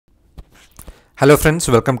Hello friends,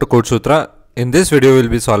 welcome to Code Sutra. In this video, we will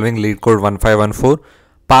be solving LeetCode1514,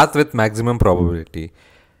 path with maximum probability.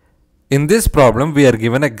 In this problem, we are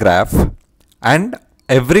given a graph and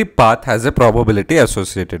every path has a probability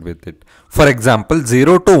associated with it. For example,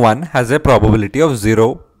 0 to 1 has a probability of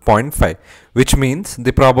 0.5, which means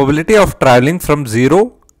the probability of traveling from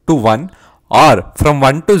 0 to 1 or from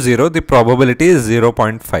 1 to 0, the probability is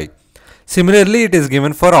 0.5. Similarly, it is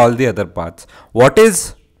given for all the other paths. What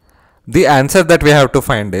is the answer that we have to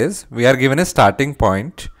find is, we are given a starting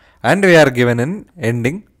point and we are given an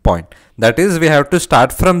ending point. That is, we have to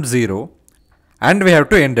start from 0 and we have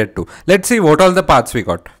to end at 2. Let's see what all the paths we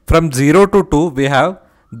got. From 0 to 2, we have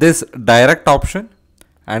this direct option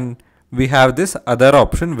and we have this other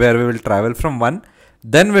option where we will travel from 1,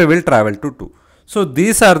 then we will travel to 2. So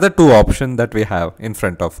these are the two options that we have in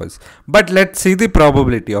front of us. But let's see the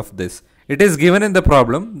probability of this. It is given in the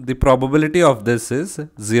problem, the probability of this is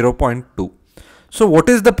 0.2. So what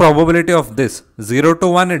is the probability of this? 0 to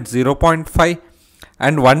 1 it's 0.5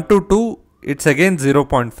 and 1 to 2 it's again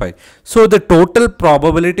 0.5. So the total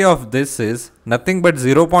probability of this is nothing but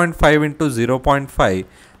 0.5 into 0.5,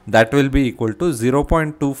 that will be equal to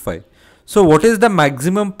 0.25. So what is the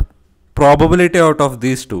maximum probability out of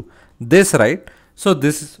these two? This, right? So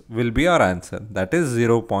this will be our answer, that is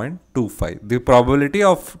 0.25. The probability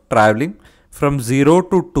of traveling from 0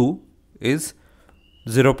 to 2 is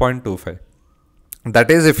 0.25.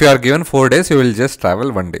 That is, if you are given 4 days, you will just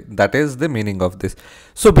travel 1 day. That is the meaning of this.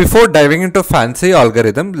 So before diving into fancy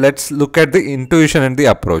algorithm, let's look at the intuition and the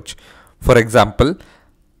approach. For example,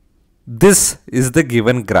 this is the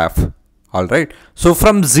given graph. Alright. So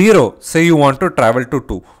from 0, say you want to travel to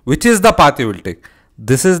 2. Which is the path you will take?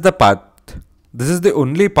 This is the path. This is the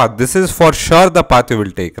only path. This is for sure the path you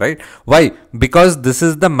will take, right? Why? Because this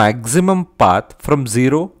is the maximum path from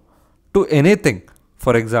 0 to anything.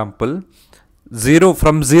 For example,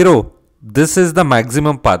 from 0, this is the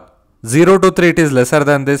maximum path. 0 to 3 it is lesser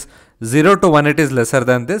than this. 0 to 1 it is lesser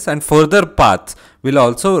than this. And further paths will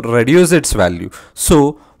also reduce its value.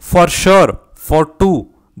 So for sure, for 2,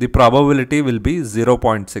 the probability will be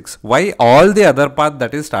 0.6. Why? All the other path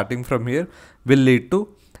that is starting from here will lead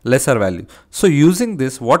to lesser value. So using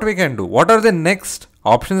this, what we can do? What are the next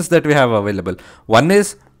options that we have available? One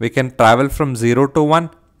is we can travel from 0 to 1,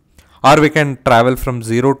 or we can travel from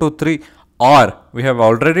 0 to 3, or we have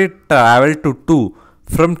already traveled to 2.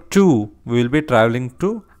 From 2, we will be traveling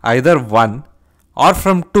to either 1, or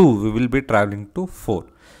from 2, we will be traveling to 4.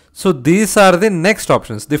 So these are the next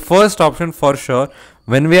options. The first option for sure,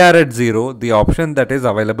 when we are at 0, the option that is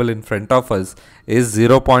available in front of us is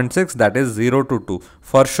 0.6, that is 0 to 2.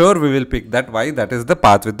 For sure we will pick that. Why? That is the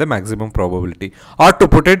path with the maximum probability. Or to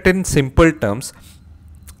put it in simple terms,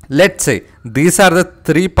 let's say these are the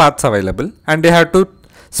 3 paths available and you have to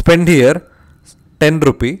spend here 10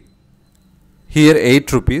 rupee, here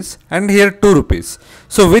 8 rupees and here 2 rupees.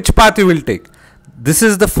 So which path you will take? This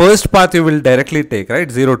is the first path you will directly take,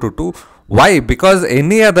 right? 0 to 2. Why? Because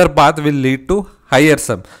any other path will lead to higher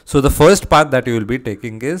sum. So the first path that you will be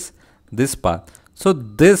taking is this path. So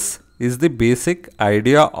this is the basic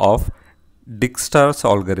idea of Dijkstra's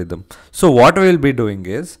algorithm. So what we will be doing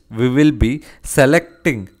is, we will be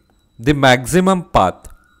selecting the maximum path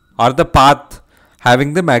or the path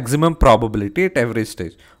having the maximum probability at every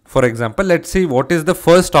stage. For example, let's see what is the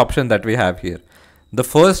first option that we have here. The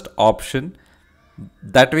first option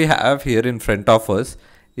that we have here in front of us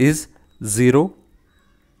is 0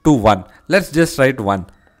 to 1. Let's just write 1.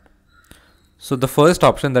 So the first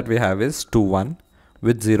option that we have is 2, 1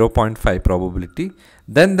 with 0.5 probability.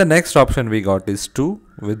 Then the next option we got is 2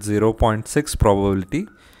 with 0.6 probability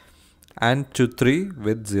and 2, 3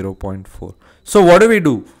 with 0.4. So what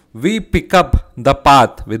do? We pick up the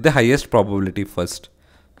path with the highest probability first.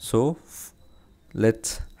 So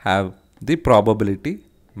let's have the probability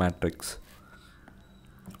matrix.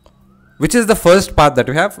 Which is the first path that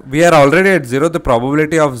we have? We are already at 0. The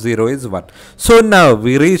probability of 0 is 1. So now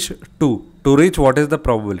we reach 2. To reach, what is the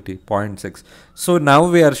probability? 0.6. So now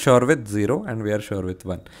we are sure with 0 and we are sure with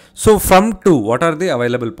 1. So from 2, what are the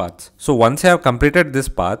available paths? So once you have completed this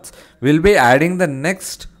paths, we will be adding the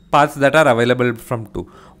next paths that are available from 2.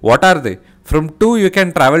 What are they? From 2 you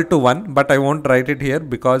can travel to 1, but I won't write it here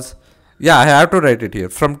because, yeah, I have to write it here.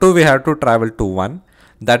 From 2 we have to travel to 1.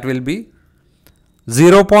 That will be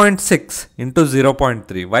 0.6 into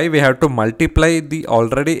 0.3. Why? We have to multiply the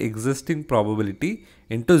already existing probability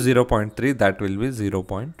into 0.3, that will be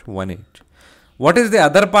 0.18. What is the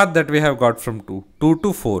other path that we have got from 2? 2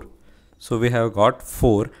 to 4. So we have got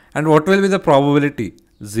 4. And what will be the probability?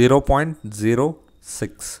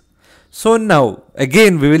 0.06. So now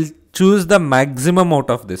again we will choose the maximum out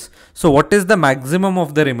of this. So what is the maximum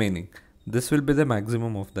of the remaining? This will be the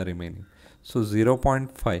maximum of the remaining. So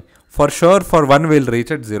 0.5. For sure, for 1 we will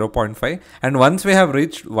reach at 0.5, and once we have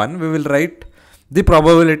reached 1, we will write the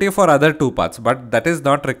probability for other two paths, but that is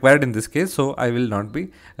not required in this case, so I will not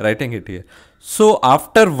be writing it here. So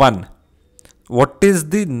after 1, what is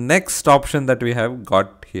the next option that we have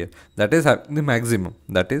got here? That is the maximum,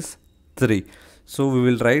 that is 3. So we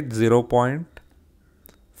will write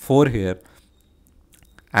 0.4 here.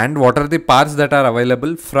 And what are the paths that are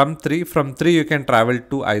available from 3? From 3 you can travel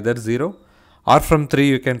to either 0, or from 3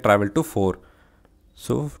 you can travel to 4.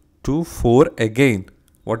 So to 4 again.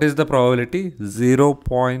 What is the probability?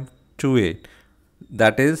 0.28.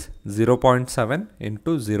 That is 0.7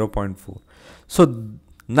 into 0.4. So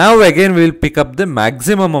now again we will pick up the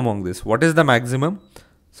maximum among this. What is the maximum?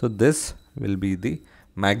 So this will be the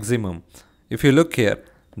maximum. If you look here,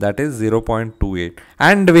 that is 0.28.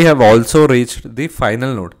 And we have also reached the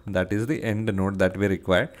final node. That is the end node that we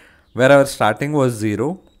required, where our starting was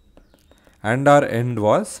 0 and our end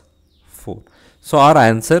was 4. So our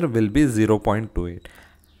answer will be 0.28.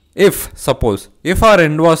 If suppose if our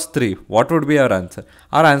end was 3, what would be our answer?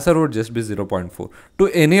 Our answer would just be 0.4 to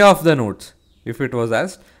any of the nodes. If it was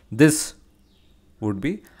asked, this would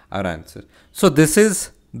be our answer. So this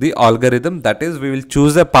is the algorithm, that is, we will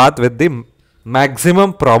choose a path with the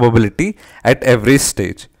maximum probability at every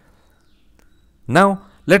stage. Now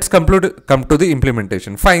let's come to the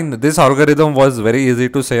implementation. Fine, this algorithm was very easy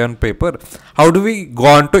to say on paper. How do we go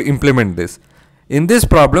on to implement this? In this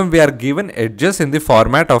problem, we are given edges in the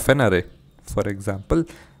format of an array. For example,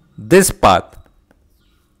 this path,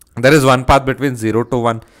 there is one path between 0 to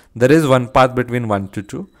 1, there is one path between 1 to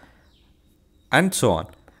 2, and so on.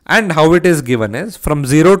 And how it is given is, from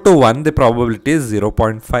 0 to 1 the probability is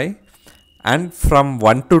 0.5, and from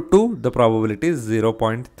 1 to 2 the probability is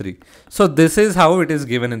 0.3. So this is how it is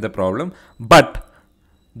given in the problem, but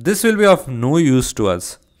this will be of no use to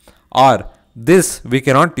us, or this we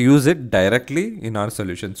cannot use it directly in our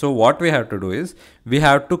solution. So what we have to do is, we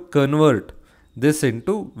have to convert this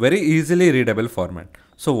into very easily readable format.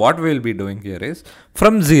 So what we will be doing here is,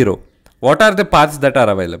 from 0, what are the paths that are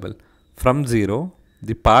available? From 0,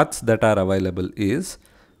 the paths that are available is,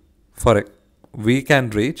 we can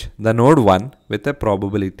reach the node 1 with a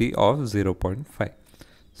probability of 0.5.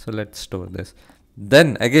 So let's store this.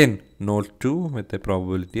 Then again node 2 with a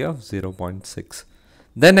probability of 0.6.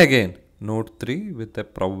 Then again node 3 with a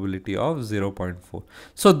probability of 0.4.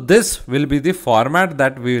 So this will be the format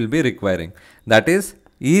that we will be requiring. That is,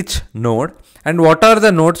 each node, and what are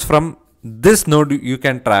the nodes from this node you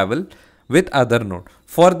can travel with other node.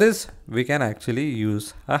 For this we can actually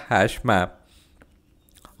use a hash map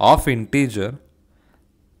of integer,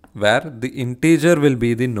 where the integer will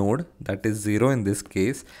be the node, that is 0 in this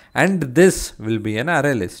case, and this will be an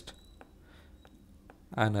array list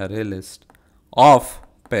of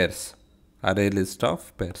pairs. Array list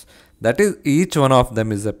of pairs, that is, each one of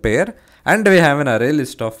them is a pair, and we have an array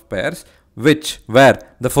list of pairs where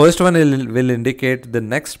the first one will indicate the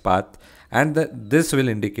next path, and this will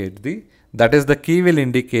indicate the key will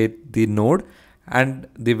indicate the node, and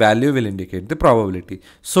the value will indicate the probability.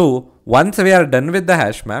 So once we are done with the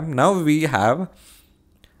hash map, now we have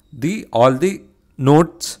all the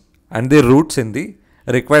nodes and the roots in the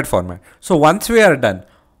required format. So once we are done,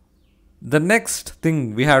 the next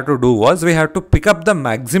thing we have to do was, we have to pick up the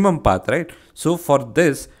maximum path, right? So for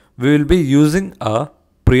this we will be using a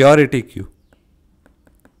priority queue.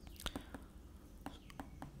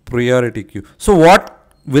 So what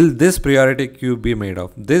will this priority queue be made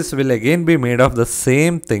of? This will again be made of the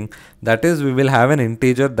same thing, that is, we will have an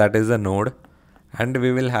integer that is a node, and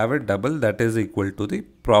we will have a double that is equal to the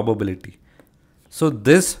probability. So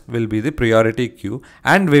this will be the priority queue,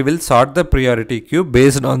 and we will sort the priority queue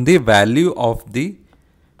based on the value of the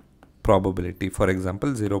probability, for example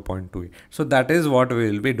 0.28. So that is what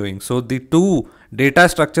we will be doing. So the two data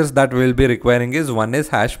structures that we will be requiring is, one is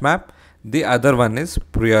hash map, the other one is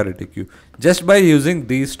priority queue. Just by using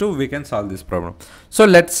these two we can solve this problem. So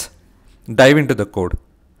let's dive into the code.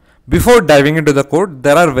 Before diving into the code,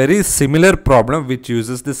 there are very similar problem which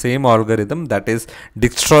uses the same algorithm, that is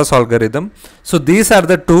Dijkstra's algorithm. So these are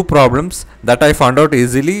the two problems that I found out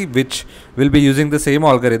easily which will be using the same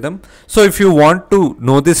algorithm. So if you want to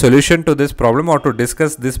know the solution to this problem or to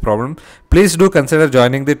discuss this problem, please do consider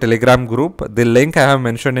joining the Telegram group. The link I have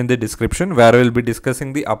mentioned in the description, where we will be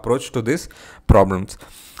discussing the approach to these problems.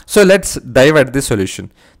 So let's dive at the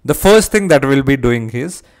solution. The first thing that we'll be doing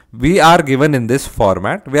is, we are given in this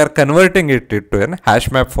format, we are converting it into an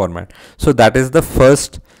hash map format. So that is the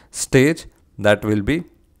first stage that we'll be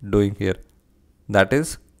doing here, that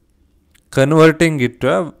is converting it to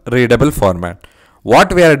a readable format.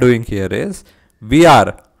 What we are doing here is we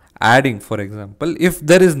are adding, for example, if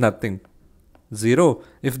there is nothing, 0,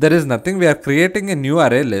 if there is nothing, we are creating a new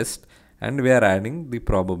array list and we are adding the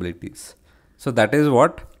probabilities. So that is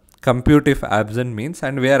what compute if absent means,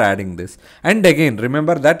 and we are adding this. And again,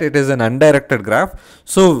 remember that it is an undirected graph,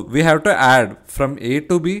 so we have to add from A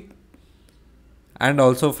to B and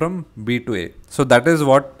also from B to A. So that is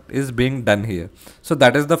what is being done here. So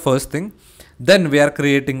that is the first thing. Then we are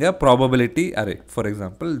creating a probability array. For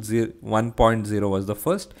example, 1.0 was the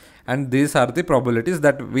first, and these are the probabilities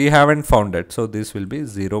that we haven't found it. So this will be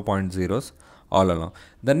 0.0s all along.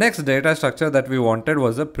 The next data structure that we wanted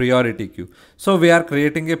was a priority queue. So we are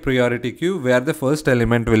creating a priority queue where the first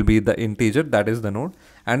element will be the integer, that is the node,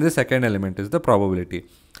 and the second element is the probability.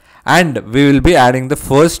 And we will be adding the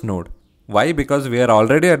first node. Why? Because we are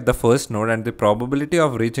already at the first node and the probability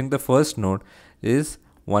of reaching the first node is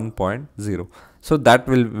 1.0. So that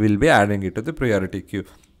will be adding it to the priority queue.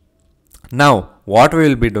 Now what we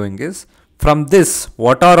will be doing is, from this,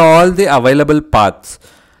 what are all the available paths?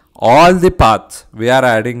 All the paths we are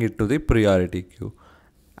adding it to the priority queue,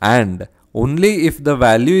 and only if the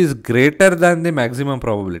value is greater than the maximum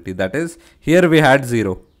probability, that is, here we had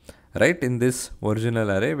 0, right? In this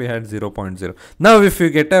original array we had 0.0. Now if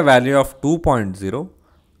you get a value of 2.0,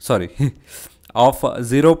 sorry, of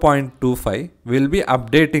 0.25, we will be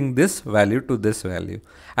updating this value to this value,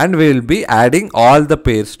 and we will be adding all the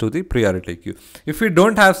pairs to the priority queue. If we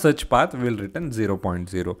don't have such path, we will return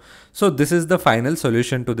 0.0. So this is the final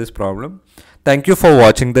solution to this problem. Thank you for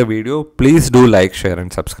watching the video. Please do like, share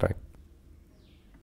and subscribe.